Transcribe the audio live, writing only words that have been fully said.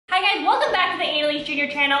Hi guys, welcome back to the Annelise Jr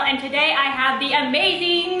channel, and today I have the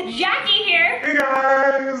amazing Jaci here. Hey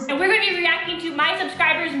guys! And we're going to be reacting to my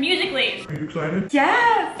subscribers' musicallys. Are you excited?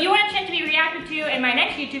 Yes! If you want a chance to be reacted to in my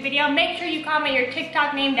next YouTube video, make sure you comment your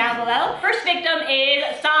TikTok name down below. First victim is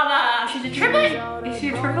Sava. She's a triplet. Is she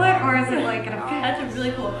a triplet or is it like an effect? That's a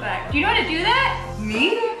really cool effect. Do you know how to do that?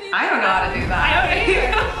 Me? I don't know how to do that. I don't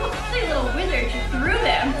either. It's like a little wizard. She threw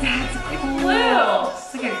them. That's cool.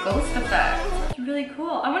 It's like a ghost effect. It's really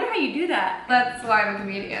cool. I wonder how you do that. That's why I'm a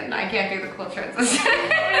comedian. I can't do the cool transition.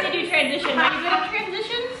 How do you do transitions? Are you good at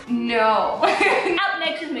transitions? No. Up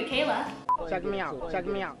next is Michaela. Check me out, check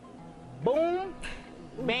me out. Boom,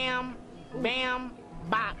 bam, bam,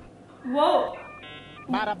 bop. Whoa.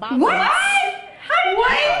 Bada bop. What? How did you do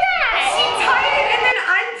that? She tied it and then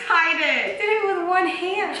untied it. Did it with one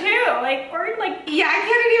hand. Two, or like. Yeah, I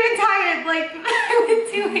couldn't even tie it like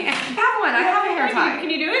with two hands. That one, I have a hair tie. Can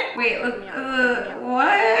you do it? Wait, look,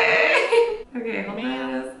 what? Okay, hold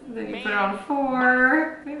this. Then you put it on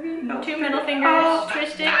 4. Maybe. No. 2 middle fingers,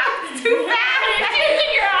 twist it. That's too fast. It's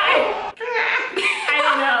in your eye. I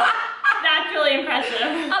don't know. That's really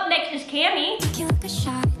impressive. Up next is Cammy.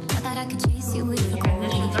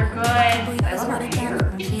 Transitions are good. I love her hair.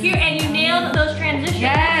 Here, and you nailed those transitions.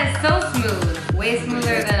 Yes, so smooth. Way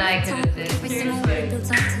smoother than I could have did. Seriously.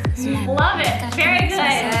 Love it. Very good.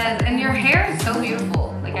 Yes, and your hair is so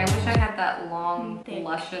beautiful. Like, I wish I had that long,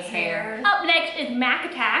 luscious hair. Up next is Mac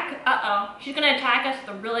Attack. Uh-oh. She's gonna attack us with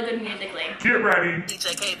a really good musically. Get ready.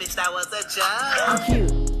 DJ K, bitch, that was a joke. I'm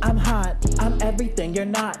cute, I'm hot, I'm everything you're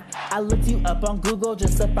not. I looked you up on Google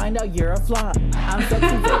just to find out you're a flop. I'm sexy,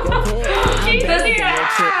 take a pic. She's I'm better cute. than your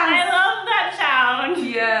chick. I love that sound.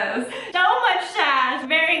 Yes. So much sass.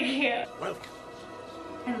 Very cute.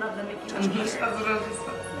 I love the Mickey Mouse. That's what I was just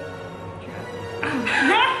about to say.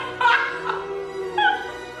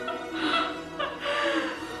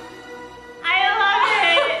 I love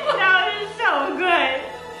it. That was so good.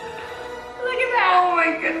 Look at that. Oh my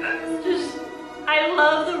goodness. Just, I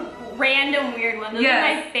love the random weird ones. Those are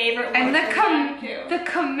my favorite ones. And too. the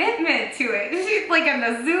commitment to it. She's like in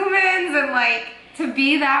the zoom ins and like to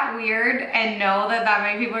be that weird and know that that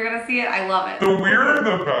many people are gonna see it. I love it. The weirder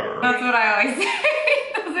the better. That's what I always say.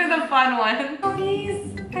 Those are the fun ones.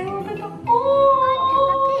 Please. I love it.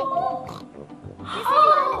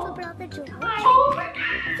 Oh my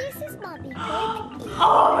god. This is Mommy Pig.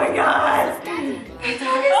 Oh my god. That dog is so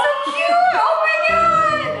cute. Oh my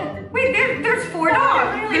god. Wait, there's 4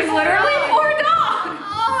 dogs. There's literally 4 dogs.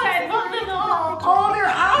 Oh, I love them all. Oh, their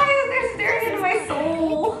eyes. They're staring into my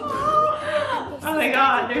soul. Oh my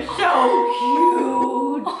god, they're so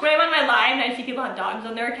cute. When I'm on my live and I see people have dogs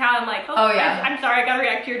on their account, I'm like, Oh, yeah. I'm sorry, I gotta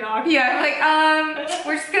react to your dog. Yeah, like,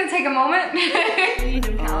 we're just gonna take a moment. Challenge. Have you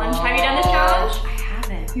done this challenge? I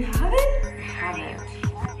haven't. You haven't? I haven't.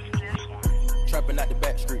 Trapping out the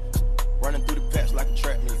back street, running through the patch like a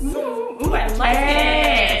trap meet. Ooh, I like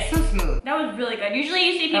Hey, it. so smooth. That was really good. Usually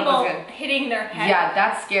you see That was people good. hitting their head. Yeah,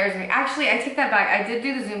 that scares me. Actually, I take that back. I did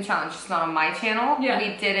do the Zoom challenge, just not on my channel. Yeah.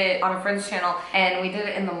 We did it on a friend's channel, and we did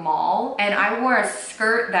it in the mall. And I wore a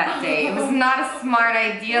skirt that day. It was not a smart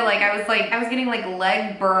idea. Like, I was getting like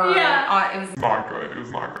leg burn. Yeah. It was Not good. It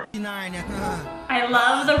was not good. I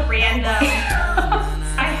love the random.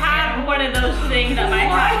 I have one of those things at my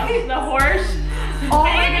house. The horse. Oh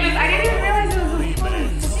my goodness, I didn't even realize it was a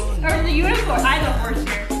horse. Or the unicorn. I have a horse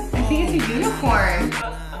here. I think it's a unicorn.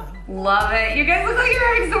 Love it. You guys look like you're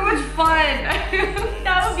having so much fun.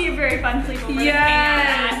 That would be a very fun sleepover.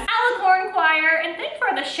 Yes. Alicorn Choir, and thanks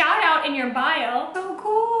for the shout out in your bio. So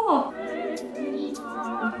cool.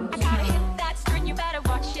 Look at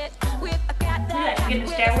that, she getting a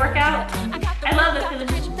stair workout. I love this because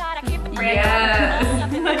it's just Yes.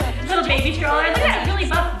 little baby stroller. Look at that really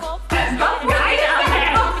buff guy out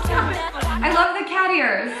there. I love the cat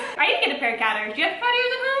ears. I need to get a pair of cat ears. Do you have cat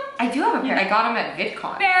ears at home? I do have a pair. I got them at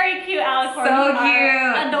VidCon. Very cute Alicorn. So Choir.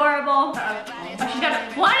 cute. Adorable. Oh, she's got a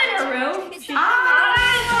flood in her room. She's you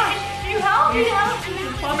help? You help? She's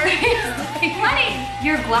a plumber. Flooding.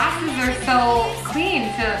 Your glasses are so clean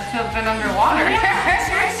to have been underwater.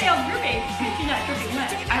 She's still dripping. She's not dripping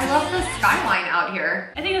wet. I love the skyline out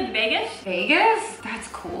here. I think it's Vegas. Vegas? That's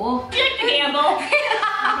cool. She likes to gamble.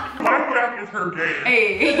 My back is her game.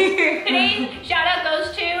 Hey. Today's shout out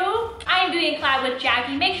goes to I'm Doing Cloud with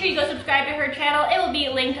Jackie. Make sure you go subscribe to her channel. It will be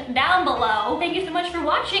linked down below. Thank you so much for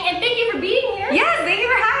watching, and thank you for being here. Yes, thank you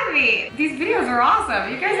for having me. These videos are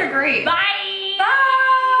awesome. You guys are great. Bye. Bye.